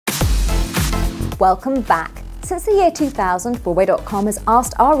welcome back. Since the year 2000, Broadway.com has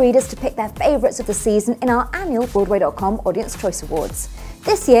asked our readers to pick their favourites of the season in our annual Broadway.com Audience Choice Awards.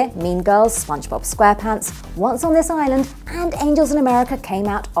 This year, Mean Girls, SpongeBob SquarePants, Once on This Island and Angels in America came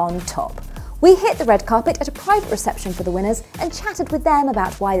out on top. We hit the red carpet at a private reception for the winners and chatted with them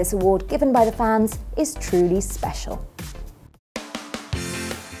about why this award given by the fans is truly special.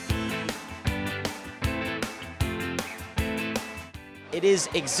 It is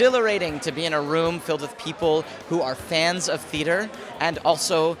exhilarating to be in a room filled with people who are fans of theater and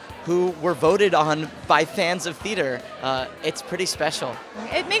also who were voted on by fans of theater. It's pretty special.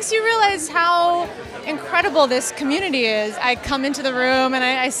 It makes you realize how incredible this community is. I come into the room and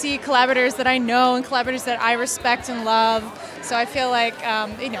I see collaborators that I know and collaborators that I respect and love. So I feel like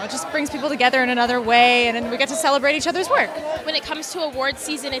it just brings people together in another way, and we get to celebrate each other's work. When it comes to award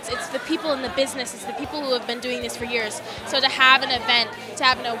season, it's the people in the business, it's the people who have been doing this for years. So to have an event, to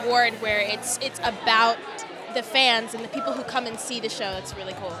have an award where it's about the fans and the people who come and see the show, it's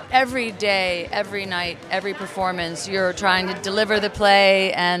really cool. Every day, every night, every performance, you're trying to deliver the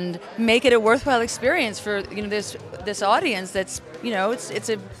play and make it a worthwhile experience for this audience. That's it's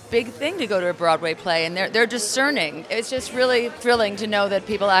a big thing to go to a Broadway play, and they're discerning. It's just really thrilling to know that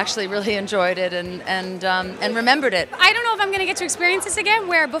people actually really enjoyed it and remembered it. I don't know if I'm going to get to experience this again,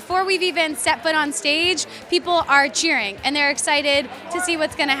 where before we've even set foot on stage, people are cheering and they're excited to see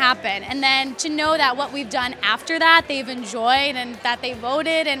what's going to happen, and then to know that what we've done after that they've enjoyed and that they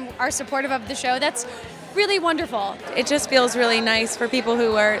voted and are supportive of the show. That's really wonderful. It just feels really nice for people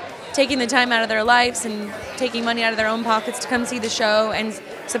who are taking the time out of their lives and taking money out of their own pockets to come see the show and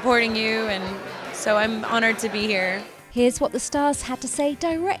supporting you, and so I'm honored to be here. Here's what the stars had to say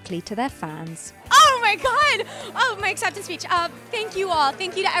directly to their fans. Oh my God! Oh, my acceptance speech. Thank you all.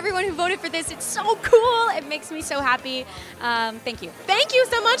 Thank you to everyone who voted for this. It's so cool. It makes me so happy. Thank you. Thank you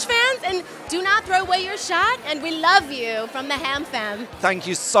so much, fans, and do not throw away your shot, and we love you from the Ham Fam. Thank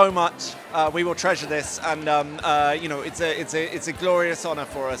you so much. We will treasure this, and it's a glorious honor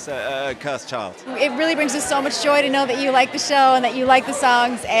for us, a cursed child. It really brings us so much joy to know that you like the show and that you like the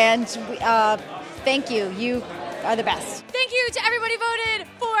songs, and thank you. You are the best. Thank you to everybody voted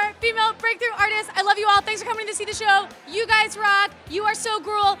for Female Breakthrough Artist. I love you all. Thanks for coming to see the show. You guys rock. You are so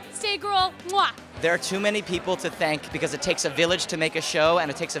gruel. Stay gruel. Mwah. There are too many people to thank because it takes a village to make a show and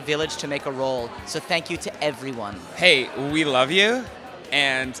it takes a village to make a role. So thank you to everyone. Hey, we love you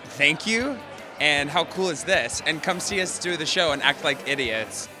and thank you. And how cool is this? And come see us do the show and act like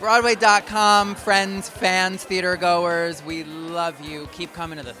idiots. Broadway.com, friends, fans, theater goers, we love you. Keep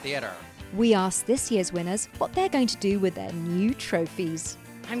coming to the theater. We asked this year's winners what they're going to do with their new trophies.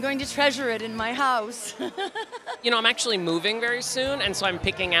 I'm going to treasure it in my house. I'm actually moving very soon, and so I'm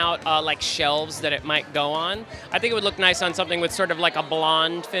picking out like shelves that it might go on. I think it would look nice on something with sort of like a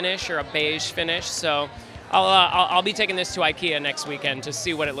blonde finish or a beige finish. So I'll be taking this to IKEA next weekend to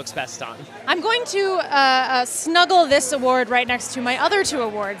see what it looks best on. I'm going to snuggle this award right next to my other two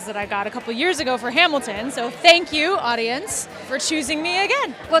awards that I got a couple years ago for Hamilton. So thank you, audience, for choosing me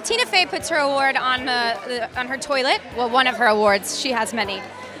again. Well, Tina Fey puts her award on her toilet. Well, one of her awards. She has many.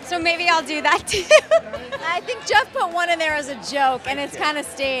 So maybe I'll do that too. I think Jeff put one in there as a joke, and it's kind of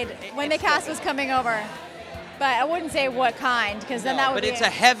stayed when the cast was coming over. But I wouldn't say what kind, because then that would But be... it's a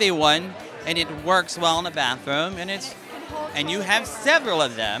heavy one, and it works well in the bathroom, and you have several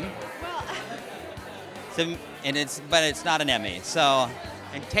of them. Well, but it's not an Emmy. So,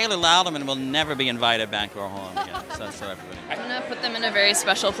 and Taylor Louderman will never be invited back to our home again. So everybody. I'm gonna put them in a very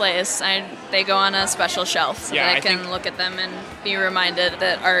special place. They go on a special shelf so that I can look at them and be reminded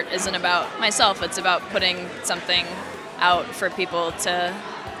that art isn't about myself. It's about putting something out for people to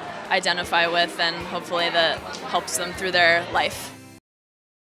identify with, and hopefully that helps them through their life.